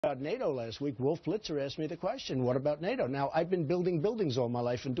About NATO last week, Wolf Blitzer asked me the question, what about NATO? Now, I've been building buildings all my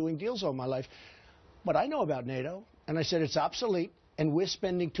life and doing deals all my life, but I know about NATO, and I said it's obsolete, and we're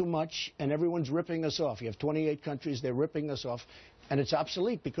spending too much, and everyone's ripping us off. You have 28 countries, they're ripping us off, and it's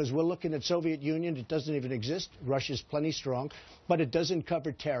obsolete because we're looking at Soviet Union. It doesn't even exist. Russia's plenty strong, but it doesn't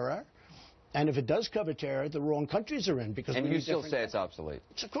cover terror. And if it does cover terror, the wrong countries are in. Because and you still say it's obsolete?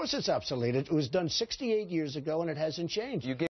 Of course it's obsolete. It was done 68 years ago, and it hasn't changed.